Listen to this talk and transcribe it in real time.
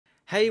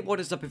Hey, what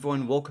is up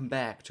everyone, welcome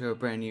back to a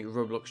brand new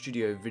Roblox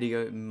Studio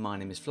video. My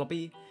name is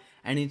Floppy,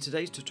 and in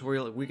today's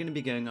tutorial we're going to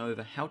be going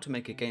over how to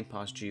make a Game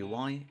Pass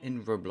GUI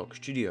in Roblox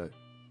Studio.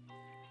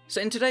 So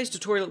in today's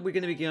tutorial we're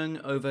going to be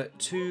going over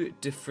two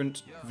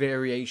different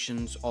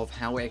variations of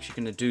how we're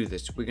actually going to do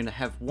this. We're going to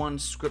have one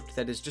script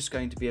that is just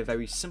going to be a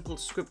very simple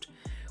script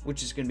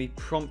which is going to be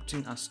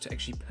prompting us to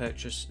actually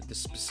purchase the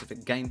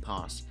specific Game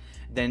Pass.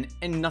 Then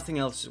and nothing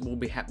else will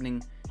be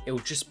happening. It will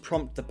just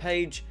prompt the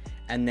page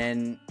and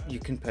then you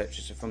can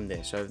purchase it from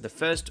there. So the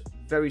first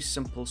very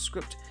simple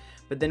script,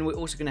 but then we're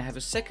also going to have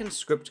a second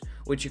script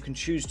which you can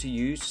choose to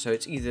use. So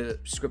it's either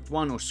script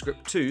 1 or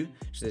script 2.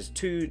 So there's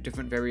two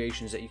different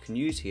variations that you can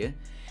use here.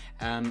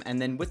 And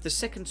then with the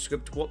second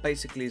script, what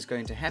basically is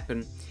going to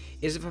happen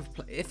is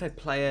if a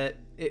player,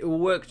 it will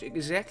work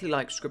exactly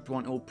like script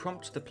 1, it will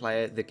prompt the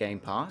player the Game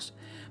Pass,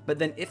 but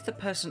then if the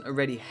person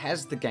already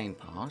has the Game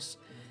Pass,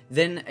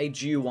 then a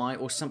GUI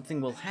or something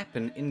will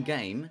happen in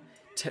game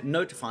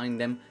notifying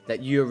them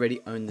that you already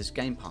own this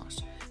Game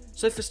Pass.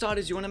 So for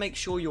starters, you want to make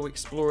sure your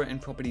Explorer and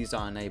properties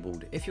are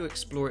enabled. If your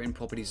Explorer and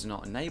properties are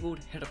not enabled,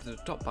 head up to the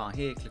top bar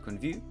here, click on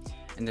View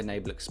and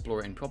enable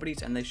Explorer and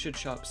properties, and they should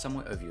show up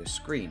somewhere over your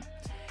screen.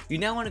 You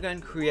now want to go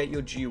and create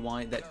your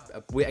GUI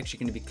that we're actually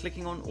going to be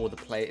clicking on, or the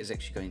player is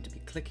actually going to be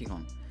clicking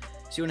on.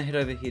 So you want to head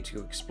over here to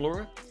your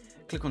Explorer,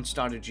 click on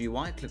Start a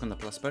GUI, click on the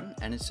plus button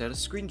and insert a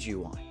Screen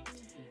GUI.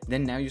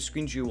 Then now your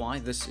Screen GUI,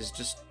 this is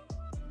just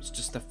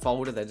the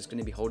folder that is going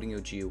to be holding your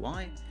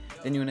GUI.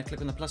 Then you want to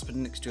click on the plus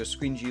button next to your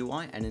Screen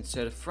GUI and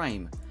insert a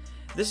frame.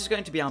 This is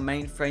going to be our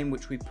main frame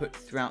which we put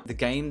throughout the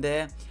game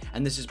there,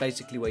 and this is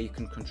basically where you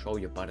can control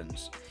your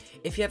buttons.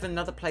 If you have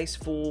another place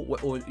for,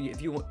 or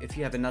if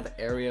you have another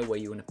area where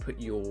you want to put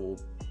your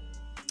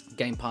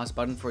Game Pass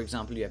button, for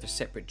example, you have a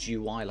separate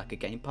GUI like a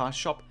Game Pass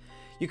shop,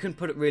 you can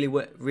put it really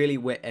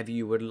wherever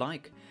you would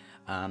like.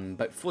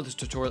 But for this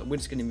tutorial, we're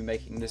just going to be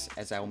making this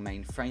as our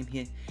main frame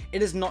here.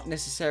 It is not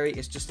necessary,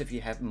 it's just if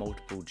you have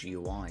multiple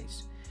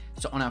GUIs.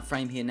 So on our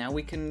frame here now,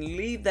 we can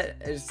leave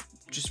that as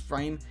just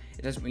frame.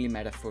 It doesn't really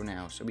matter for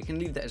now, so we can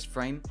leave that as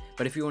frame,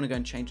 but if you want to go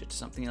and change it to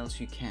something else,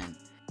 you can.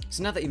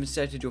 So now that you've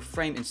inserted your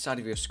frame inside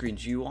of your Screen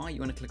GUI, you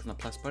want to click on the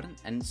plus button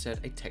and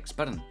insert a text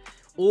button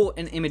or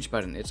an image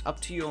button. It's up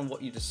to you on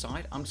what you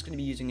decide. I'm just going to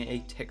be using a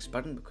text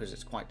button because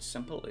it's quite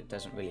simple, it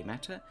doesn't really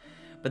matter.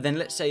 But then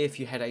let's say if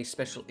you had a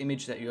special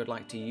image that you would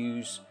like to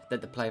use that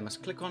the player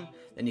must click on,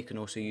 then you can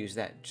also use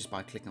that just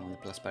by clicking on the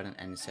plus button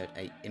and insert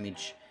a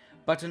image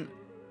button.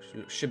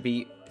 Should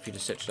be, if you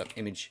just search it up,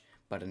 image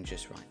button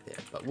just right there.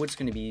 But we're just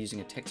going to be using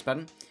a text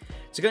button.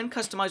 So go and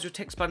customize your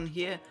text button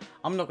here.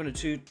 I'm not going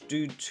to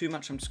do too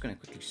much. I'm just going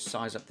to quickly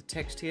size up the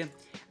text here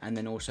and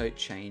then also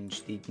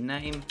change the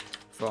name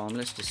from,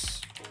 let's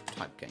just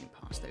type Game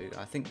Pass. There we go.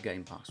 I think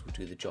Game Pass will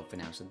do the job for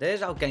now. So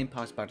there's our Game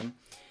Pass button.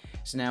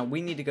 So now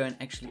we need to go and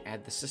actually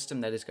add the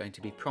system that is going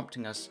to be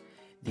prompting us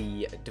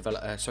the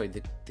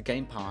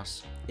Game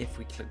Pass if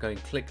we go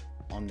and click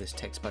on this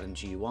text button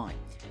GUI.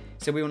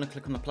 So we want to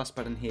click on the plus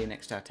button here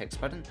next to our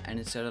text button and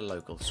insert a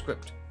local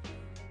script.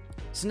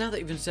 So now that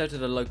you've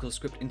inserted a local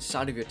script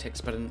inside of your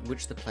text button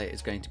which the player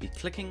is going to be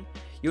clicking,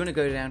 you want to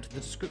go down to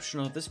the description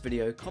of this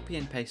video, copy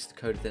and paste the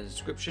code of the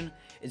description.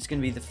 It's going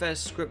to be the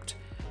first script,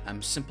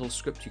 simple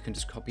script. You can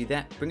just copy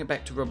that, bring it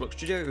back to Roblox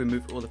Studio,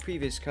 remove all the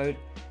previous code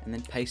and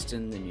then paste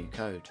in the new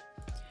code.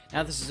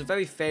 Now this is a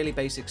very fairly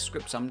basic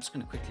script, so I'm just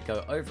going to quickly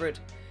go over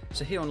it.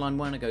 So here on line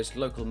 1 it goes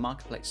local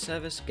marketplace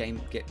service, game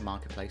get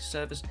marketplace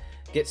service,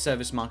 get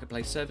service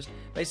marketplace service.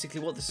 Basically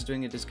what this is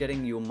doing, it is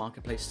getting your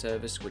marketplace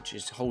service which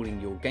is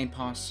holding your Game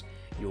Pass,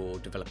 your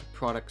developer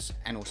products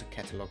and also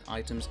catalog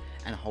items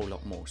and a whole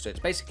lot more. So it's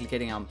basically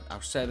getting our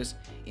service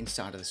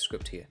inside of the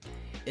script here.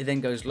 It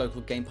then goes local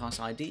Game Pass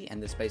ID,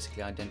 and this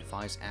basically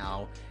identifies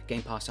our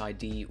Game Pass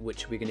ID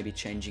which we're going to be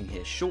changing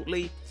here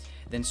shortly.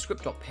 Then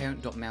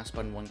script.parent.mouse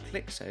button one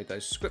click, so it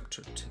goes script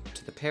to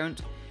the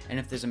parent, and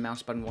if there's a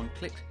mouse button one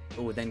click,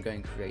 it will then go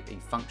and create a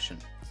function.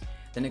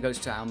 Then it goes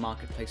to our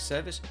marketplace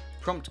service,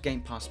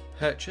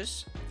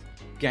 PromptGamePassPurchase,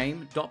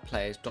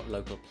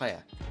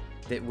 game.Players.LocalPlayer,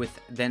 with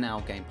then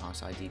our Game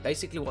Pass ID.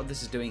 Basically what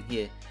this is doing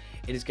here,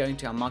 it is going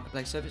to our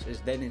marketplace service,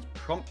 then it's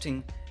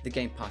prompting the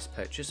Game Pass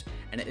purchase,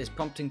 and it is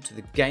prompting to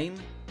the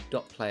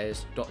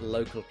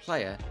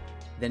game.Players.LocalPlayer,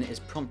 then it is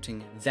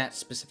prompting that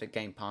specific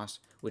Game Pass,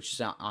 which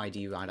is our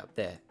ID right up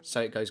there.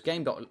 So it goes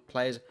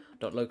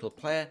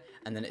game.players.localplayer,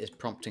 and then it is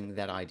prompting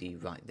that ID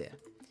right there.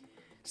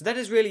 So that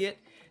is really it.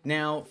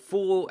 Now,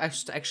 for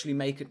us to actually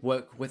make it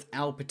work with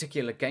our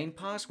particular Game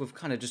Pass, we've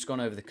kind of just gone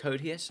over the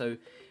code here. So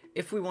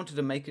if we wanted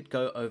to make it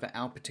go over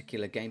our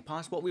particular Game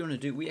Pass, what we want to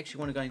do, we actually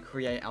want to go and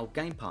create our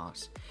Game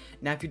Pass.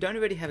 Now, if you don't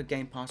already have a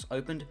Game Pass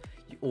opened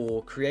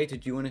or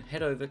created, you want to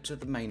head over to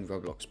the main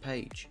Roblox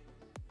page.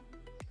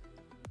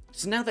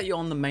 So now that you're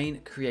on the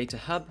main creator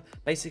hub,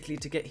 basically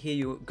to get here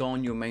you go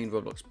on your main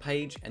Roblox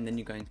page and then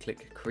you go and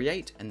click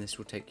create, and this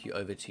will take you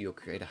over to your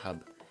creator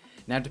hub.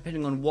 Now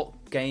depending on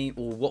what game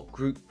or what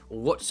group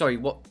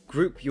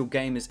your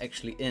game is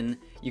actually in,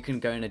 you can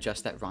go and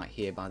adjust that right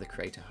here by the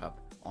creator hub.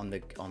 on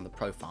the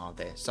profile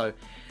there. So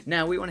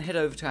now we want to head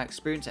over to our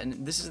experience,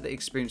 and this is the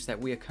experience that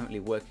we are currently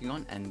working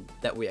on and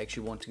that we're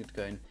actually wanting to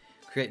go and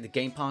create the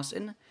game pass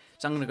in.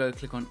 So I'm going to go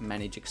click on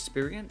manage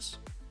experience.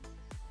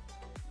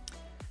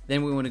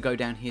 Then we want to go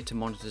down here to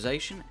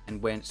monetization,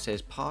 and where it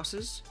says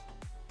passes,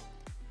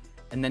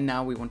 and then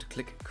now we want to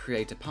click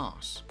create a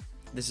pass.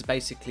 This is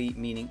basically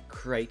meaning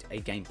create a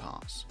game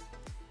pass.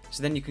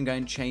 So then you can go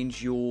and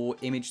change your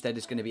image that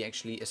is going to be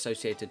actually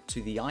associated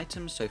to the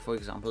item. So for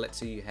example, let's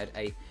say you had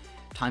a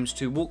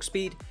 ×2 walk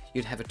speed,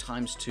 you'd have a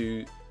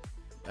 ×2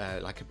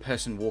 like a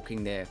person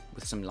walking there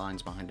with some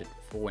lines behind it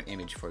for an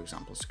image, for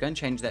example. So go and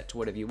change that to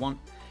whatever you want.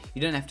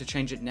 You don't have to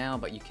change it now,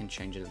 but you can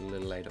change it a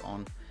little later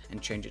on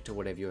and change it to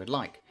whatever you would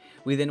like.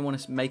 We then want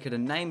to make it a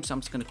name, so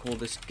I'm just going to call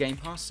this Game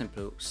Pass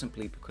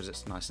simply because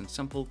it's nice and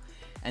simple.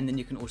 And then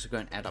you can also go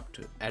and add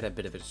a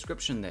bit of a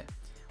description there.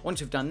 Once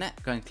you've done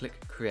that, go and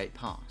click create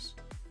pass.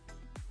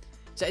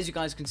 So as you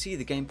guys can see,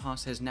 the game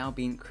pass has now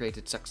been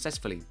created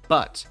successfully,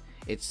 but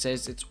it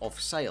says it's off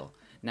sale.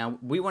 Now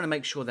we want to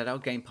make sure that our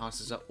game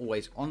passes are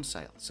always on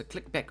sale. So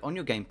click back on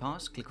your game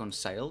pass, click on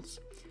sales,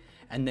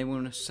 and then we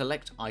want to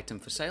select item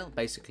for sale,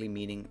 basically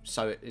meaning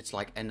so it's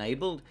like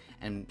enabled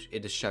and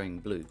it is showing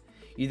blue.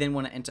 You then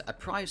want to enter a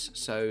price,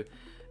 so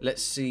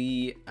let's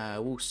see,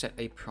 we'll set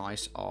a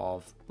price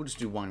of, we'll just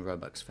do 1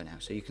 Robux for now.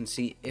 So you can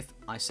see if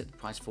I set the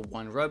price for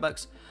 1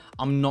 Robux,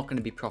 I'm not going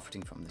to be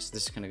profiting from this.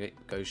 This is going to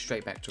go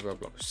straight back to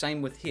Roblox.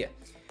 Same with here.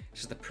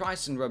 So the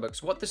price in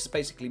Robux, what this is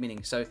basically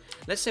meaning, so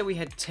let's say we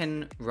had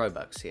 10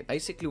 Robux here.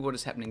 Basically what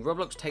is happening,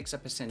 Roblox takes a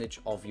percentage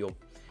of your,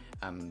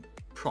 I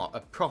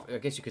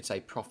guess you could say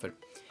profit.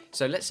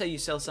 So let's say you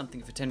sell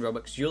something for 10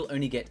 Robux, you'll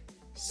only get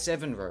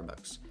 7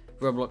 Robux.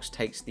 Roblox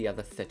takes the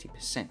other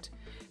 30%.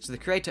 So the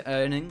creator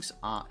earnings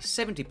are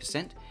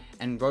 70%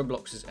 and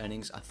Roblox's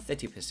earnings are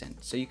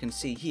 30%. So you can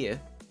see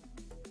here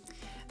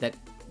that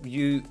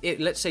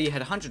let's say you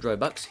had 100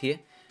 Robux here,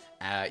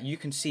 you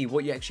can see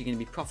what you're actually going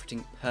to be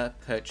profiting per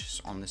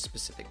purchase on this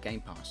specific game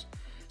pass.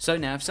 So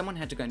now if someone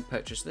had to go and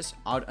purchase this,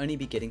 I'd only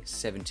be getting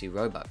 70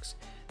 Robux.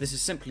 This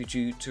is simply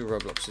due to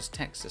Roblox's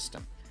tax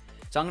system.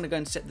 So I'm going to go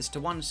and set this to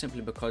 1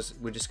 simply because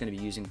we're just going to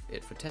be using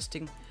it for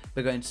testing.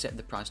 But go and set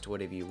the price to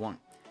whatever you want.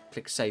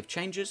 Click save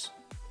changes.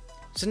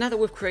 So now that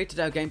we've created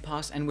our game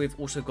pass and we've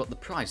also got the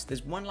price,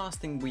 there's one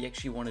last thing we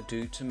actually want to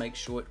do to make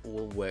sure it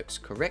all works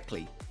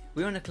correctly.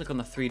 We want to click on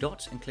the 3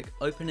 dots and click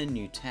open a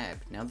new tab.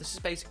 Now this is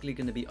basically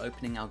going to be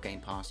opening our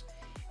game pass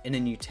in a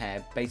new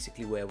tab,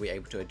 basically where we're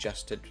able to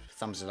adjust it,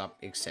 thumbs it up,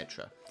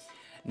 etc.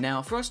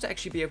 Now for us to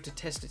actually be able to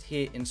test it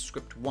here in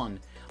script 1,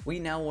 we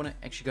now want to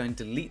actually go and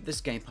delete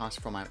this game pass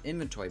from our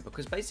inventory,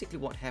 because basically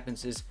what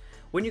happens is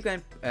when you go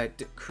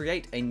and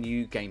create a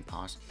new game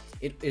pass,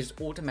 it is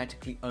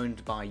automatically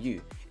owned by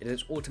you. It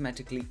is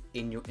automatically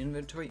in your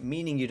inventory,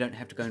 meaning you don't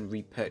have to go and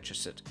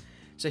repurchase it.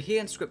 So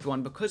here in script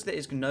 1, because there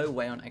is no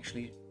way on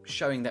actually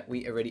showing that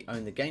we already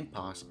own the game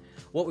pass,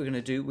 what we're going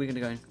to do, we're going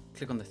to go and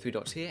click on the 3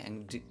 dots here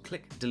and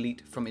click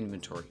delete from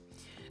inventory.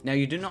 Now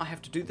you do not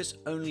have to do this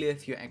only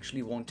if you're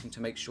actually wanting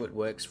to make sure it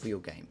works for your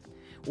game.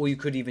 Or you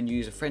could even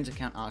use a friend's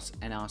account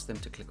and ask them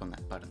to click on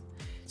that button.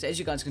 So as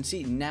you guys can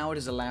see, now it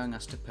is allowing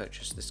us to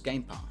purchase this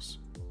game pass.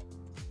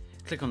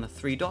 Click on the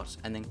 3 dots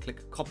and then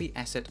click copy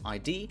asset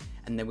ID,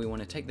 and then we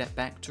want to take that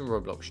back to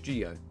Roblox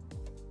Studio.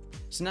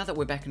 So now that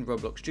we're back in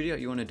Roblox Studio,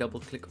 you want to double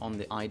click on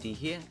the ID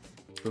here,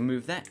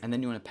 remove that, and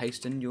then you want to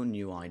paste in your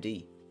new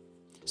ID.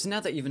 So now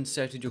that you've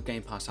inserted your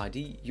Game Pass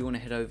ID, you want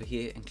to head over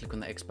here and click on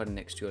the X button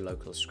next to your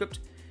local script.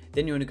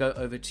 Then you want to go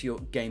over to your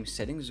game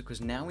settings, because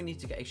now we need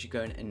to actually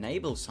go and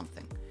enable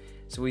something.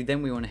 So we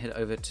want to head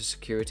over to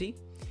security,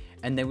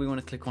 and then we want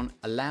to click on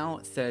allow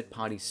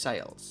third-party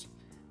sales.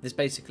 This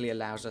basically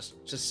allows us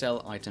to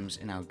sell items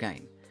in our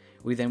game.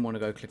 We then want to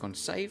go click on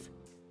save,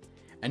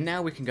 and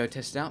now we can go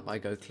test it out by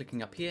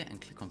clicking up here and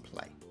click on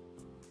play.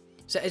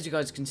 So as you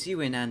guys can see,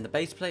 we're now in the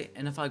base play,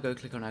 and if I go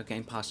click on our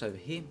game pass over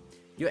here,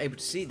 you're able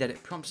to see that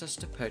it prompts us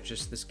to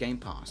purchase this game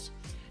pass.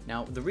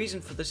 Now the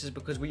reason for this is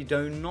because we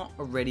do not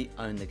already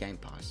own the game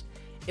pass.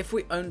 If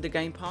we owned the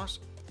game pass,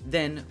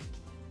 then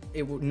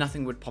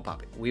nothing would pop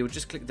up. We would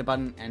just click the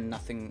button and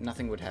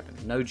nothing would happen.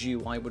 No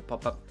GUI would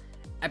pop up.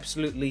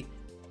 Absolutely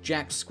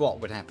jack squat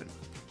would happen.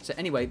 So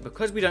anyway,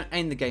 because we don't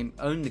own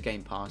the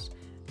game pass,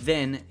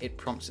 then it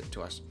prompts it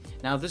to us.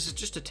 Now this is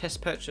just a test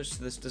purchase,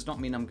 so this does not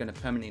mean I'm going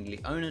to permanently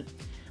own it.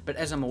 But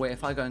as I'm aware,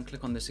 if I go and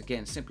click on this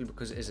again, simply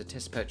because it is a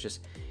test purchase,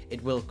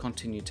 it will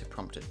continue to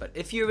prompt it. But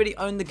if you already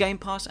own the Game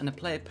Pass and a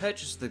player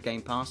purchased the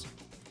Game Pass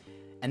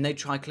and they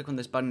try click on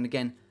this button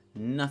again,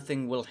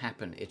 nothing will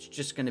happen. It's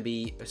just going to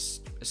be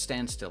a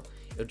standstill.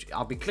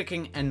 I'll be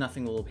clicking and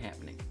nothing will be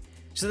happening.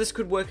 So this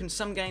could work in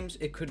some games,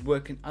 it could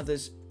work in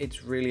others.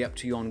 It's really up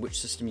to you on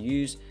which system you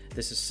use.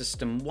 This is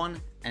system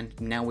 1,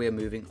 and now we're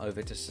moving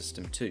over to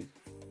system 2.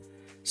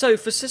 So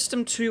for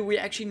system 2, we're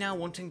actually now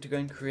wanting to go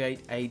and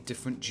create a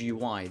different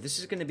GUI. This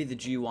is going to be the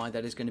GUI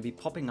that is going to be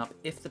popping up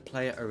if the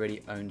player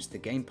already owns the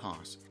Game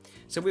Pass.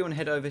 So we want to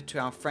head over to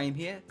our frame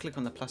here, click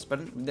on the plus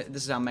button.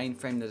 This is our main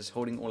frame that is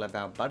holding all of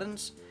our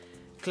buttons.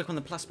 Click on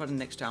the plus button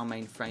next to our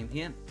main frame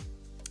here.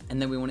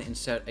 and then we want to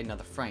insert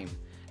another frame.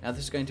 Now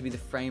this is going to be the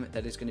frame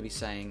that is going to be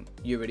saying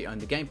you already own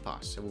the Game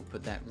Pass, so we'll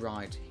put that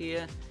right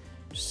here.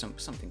 Just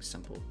something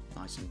simple,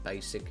 nice and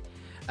basic.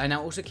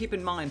 Now also keep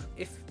in mind,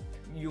 if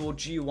your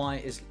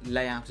GUI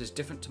layout is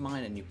different to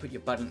mine and you put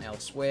your button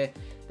elsewhere,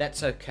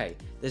 that's okay.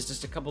 There's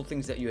just a couple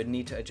things that you would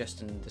need to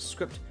adjust in the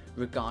script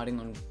regarding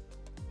on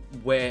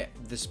where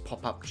this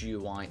pop-up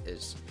GUI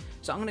is.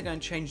 So I'm going to go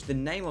and change the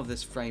name of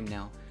this frame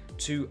now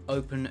to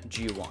Open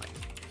GUI.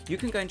 You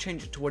can go and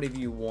change it to whatever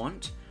you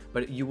want,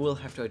 but you will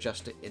have to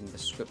adjust it in the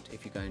script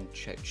if you go and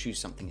choose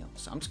something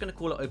else. So I'm just going to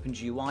call it Open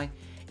GUI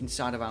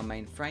inside of our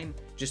main frame,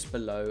 just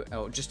below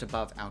or just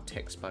above our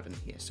text button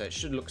here. So it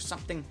should look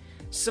something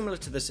similar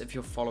to this if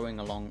you're following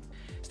along.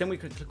 So then we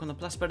could click on the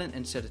plus button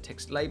and set a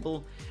text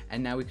label,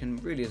 and now we can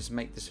really just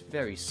make this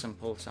very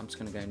simple. So I'm just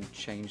going to go and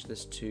change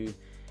this to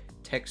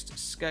text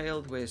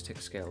scaled. Where's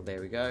text scaled? There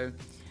we go.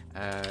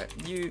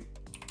 You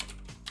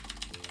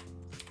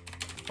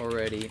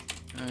already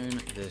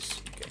own this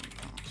Game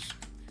Pass.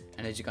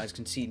 And as you guys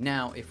can see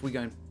now, if we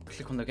go and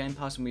click on the Game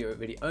Pass and we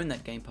already own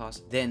that Game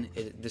Pass, then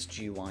this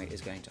GUI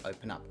is going to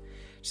open up.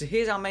 So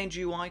here's our main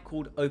GUI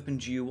called Open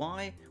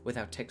GUI with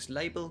our text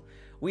label.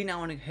 We now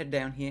want to head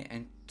down here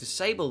and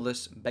disable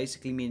this,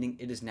 basically meaning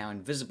it is now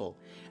invisible.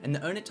 And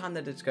the only time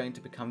that it's going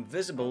to become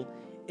visible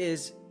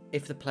is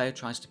if the player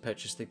tries to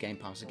purchase the Game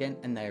Pass again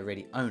and they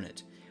already own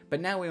it. But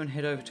now we want to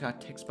head over to our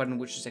text button,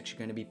 which is actually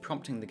going to be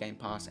prompting the Game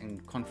Pass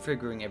and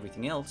configuring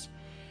everything else.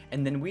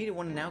 And then we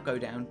want to now go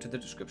down to the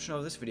description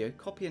of this video,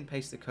 copy and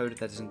paste the code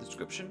that is in the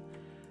description,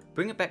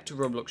 bring it back to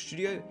Roblox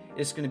Studio.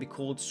 It's going to be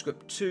called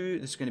script 2.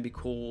 This is going to be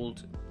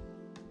called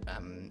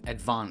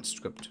advanced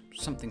script,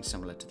 something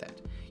similar to that.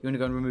 You want to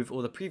go and remove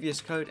all the previous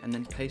code and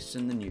then paste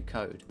in the new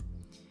code.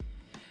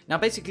 Now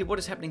basically what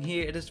is happening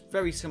here, it is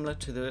very similar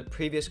to the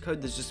previous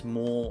code. There's just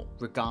more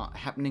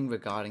happening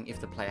regarding if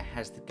the player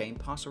has the Game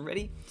Pass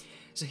already.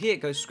 So here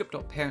it goes,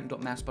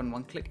 script.parent.mouse button,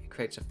 one click, it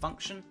creates a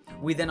function.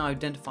 We then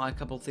identify a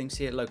couple of things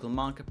here, local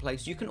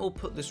marketplace. You can all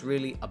put this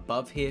really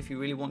above here if you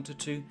really wanted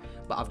to,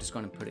 but I've just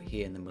gone and put it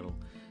here in the middle.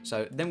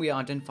 So then we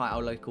identify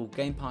our local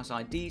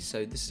GamepassID.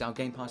 So this is our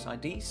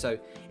GamepassID. So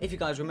if you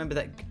guys remember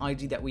that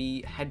ID that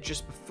we had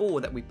just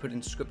before that we put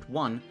in script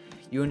 1,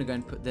 you want to go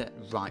and put that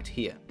right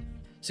here.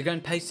 So go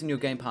and paste in your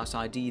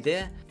GamepassID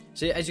there.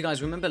 So as you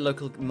guys remember,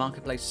 local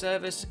marketplace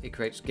service, it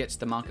gets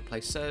the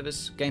marketplace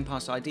service,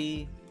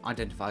 GamepassID,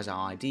 identifies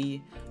our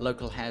ID,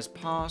 local has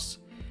pass,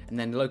 and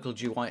then local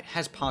GUI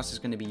has pass is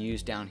going to be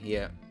used down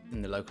here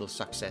in the local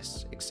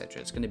success, etc.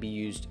 It's going to be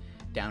used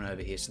down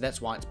over here, so that's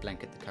why it's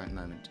blank at the current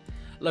moment.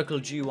 Local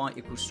GUI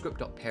equals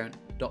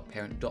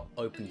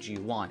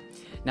script.parent.parent.openGUI.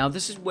 Now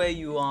this is where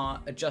you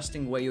are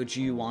adjusting where your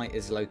GUI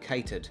is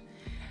located.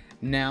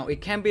 Now it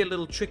can be a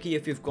little tricky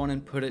if you've gone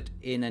and put it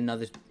in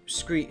another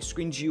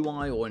screen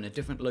GUI or in a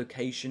different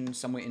location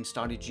somewhere in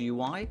started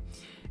GUI.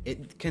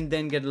 It can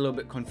then get a little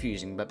bit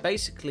confusing, but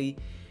basically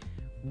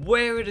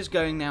where it is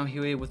going now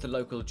here with the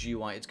local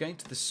GUI, it's going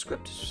to the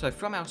script. So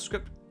from our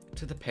script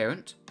to the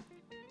parent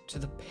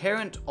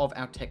of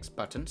our text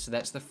button, so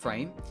that's the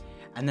frame,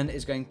 and then it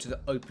is going to the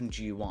open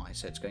GUI.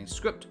 So it's going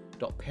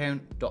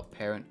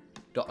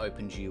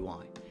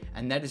script.parent.parent.openGUI,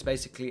 and that is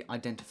basically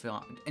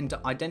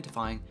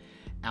identifying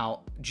our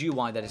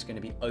GUI that is going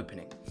to be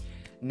opening.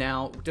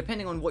 Now,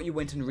 depending on what you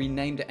went and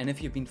renamed it, and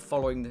if you've been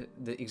following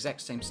the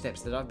exact same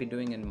steps that I've been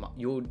doing and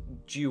your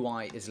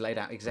GUI is laid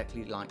out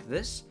exactly like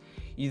this,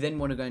 you then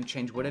want to go and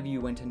change whatever you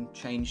went and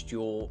changed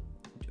your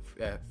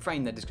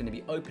frame that is going to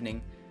be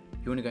opening.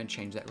 You want to go and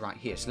change that right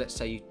here. So let's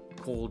say you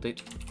called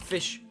it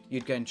fish,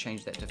 you'd go and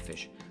change that to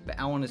fish. But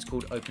our one is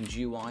called open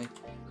GUI,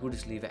 we'll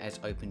just leave it as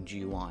open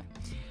GUI.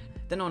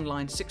 Then on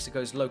line 6 it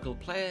goes local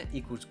player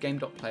equals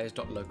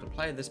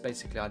game.Players.LocalPlayer. This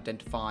basically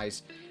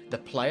identifies the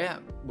player,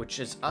 which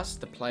is us,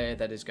 the player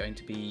that is going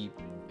to be,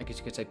 I guess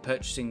you could say,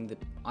 purchasing the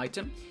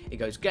item. It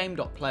goes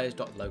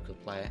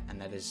game.Players.LocalPlayer, and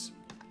that is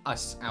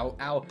us,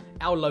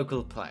 our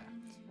local player.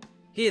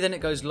 Here then it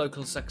goes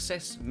local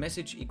success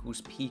message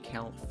equals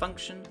pcal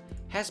function,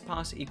 has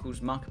pass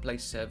equals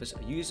marketplace service,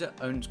 a user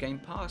owns Game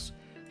Pass,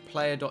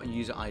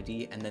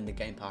 player.userID, and then the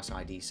Game Pass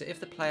ID. So if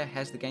the player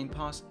has the Game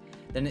Pass,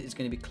 then it is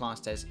going to be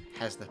classed as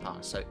has the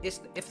pass. So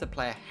if the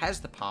player has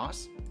the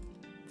pass,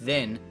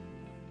 then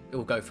it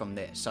will go from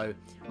there. So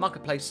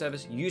marketplace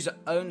service, user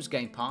owns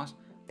Game Pass,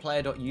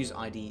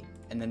 player.userID,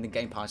 and then the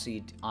Game Pass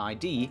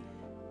ID,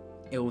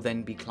 it will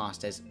then be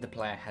classed as the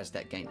player has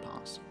that Game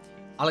Pass.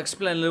 I'll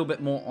explain a little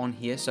bit more on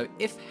here. So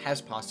if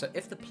has pass, so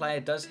if the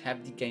player does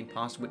have the Game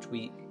Pass, which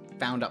we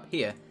found up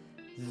here,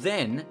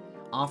 then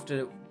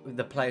after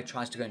the player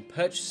tries to go and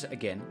purchase it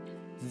again,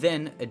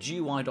 then a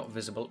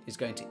GUI.visible is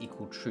going to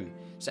equal true.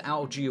 So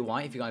our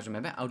GUI, if you guys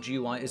remember, our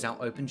GUI is our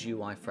open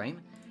GUI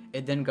frame.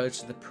 It then goes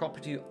to the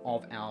properties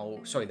of our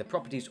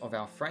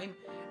frame,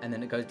 and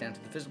then it goes down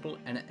to the visible,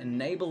 and it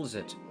enables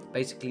it,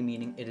 basically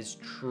meaning it is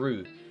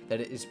true, that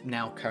it is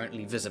now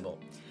currently visible.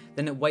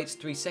 Then it waits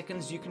 3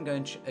 seconds. You can go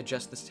and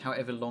adjust this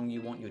however long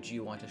you want your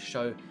GUI to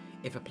show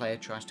if a player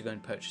tries to go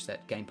and purchase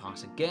that Game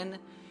Pass again.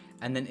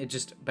 and then it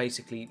just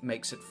basically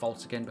makes it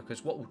false again,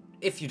 because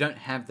if you don't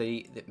have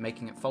the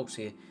making it false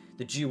here,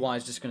 the GUI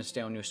is just going to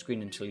stay on your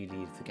screen until you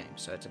leave the game.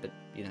 So it's a bit,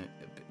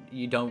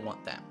 you don't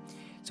want that.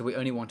 So we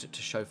only want it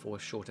to show for a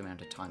short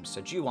amount of time.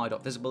 So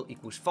GUI.visible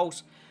equals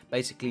false,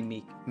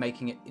 basically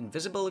making it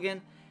invisible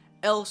again.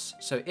 Else,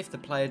 so if the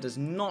player does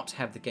not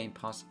have the Game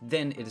Pass,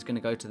 then it is going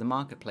to go to the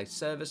Marketplace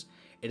service.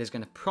 It is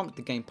going to prompt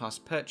the Game Pass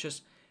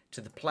purchase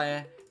to the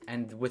player,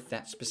 and with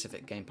that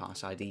specific Game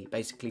Pass ID,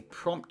 basically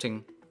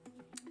prompting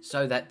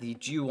so that the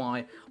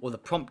GUI or the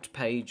prompt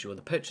page or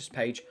the purchase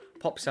page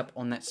pops up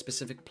on that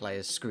specific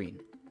player's screen.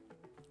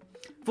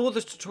 For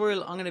this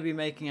tutorial, I'm going to be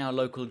making our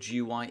local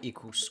GUI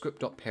equals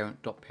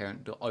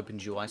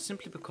script.parent.parent.openGUI,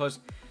 simply because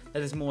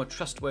that is a more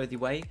trustworthy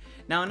way.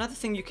 Now, another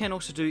thing you can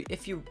also do,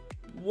 if you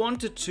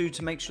wanted to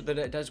make sure that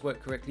it does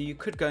work correctly, you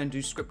could go and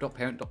do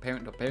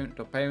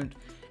script.parent.parent.parent.parent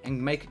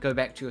and make it go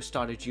back to your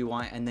starter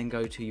GUI, and then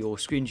go to your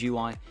screen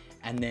GUI,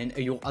 and then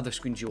your other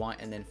screen GUI,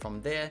 and then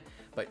from there.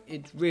 But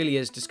it really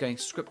is just going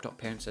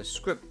script.parent, so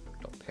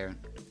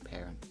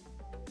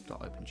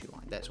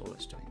script.parent.parent.openGUI. That's all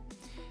it's doing.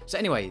 So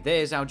anyway,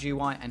 there's our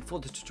GUI, and for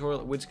the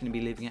tutorial, we're just going to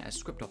be leaving it as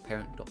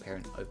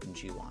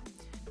script.parent.parent.openGUI.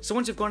 So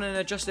once you've gone and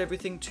adjusted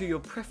everything to your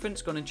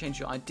preference, gone and changed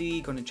your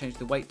ID, gone and changed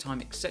the wait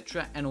time,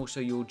 etc., and also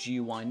your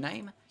GUI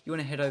name, you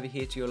want to head over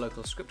here to your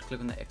local script, click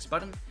on the X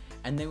button,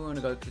 and then we want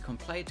to go click on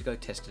play to go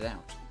test it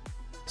out.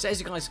 So as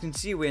you guys can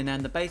see, we're now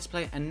in the base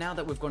play, and now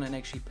that we've gone and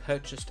actually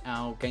purchased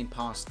our Game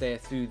Pass there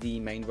through the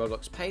main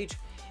Roblox page,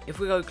 if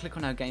we go click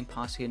on our Game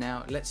Pass here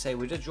now, let's say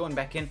we're just drawn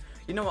back in,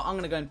 you know what, I'm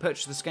going to go and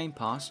purchase this Game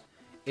Pass.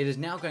 It is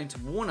now going to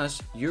warn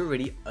us, you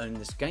already own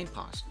this Game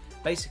Pass,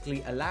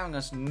 basically allowing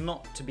us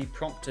not to be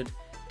prompted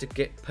to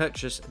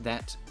purchase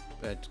that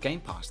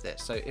Game Pass there.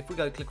 So if we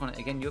go click on it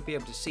again, you'll be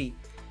able to see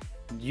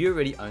you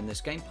already own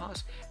this Game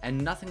Pass,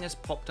 and nothing has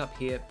popped up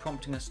here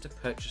prompting us to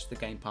purchase the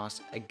Game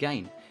Pass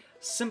again,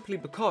 simply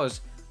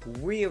because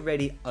we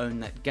already own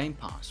that Game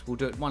Pass. We'll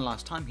do it one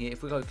last time here.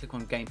 If we go click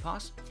on Game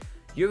Pass,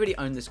 you already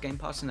own this Game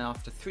Pass, and now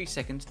after 3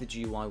 seconds the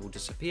GUI will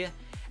disappear,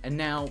 and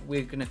now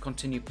we're going to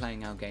continue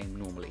playing our game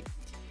normally.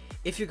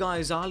 If you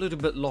guys are a little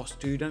bit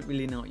lost, or you don't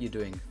really know what you're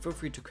doing, feel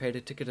free to create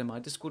a ticket in my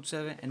Discord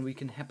server and we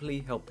can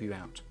happily help you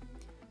out.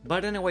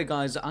 But anyway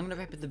guys, I'm going to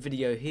wrap up the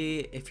video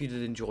here. If you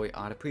did enjoy,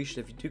 I'd appreciate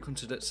it if you do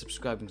consider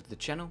subscribing to the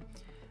channel,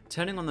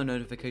 turning on the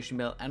notification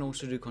bell, and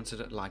also do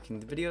consider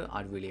liking the video.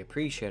 I'd really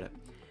appreciate it.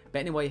 But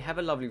anyway, have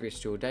a lovely rest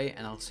of your day,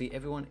 and I'll see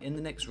everyone in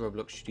the next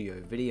Roblox Studio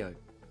video.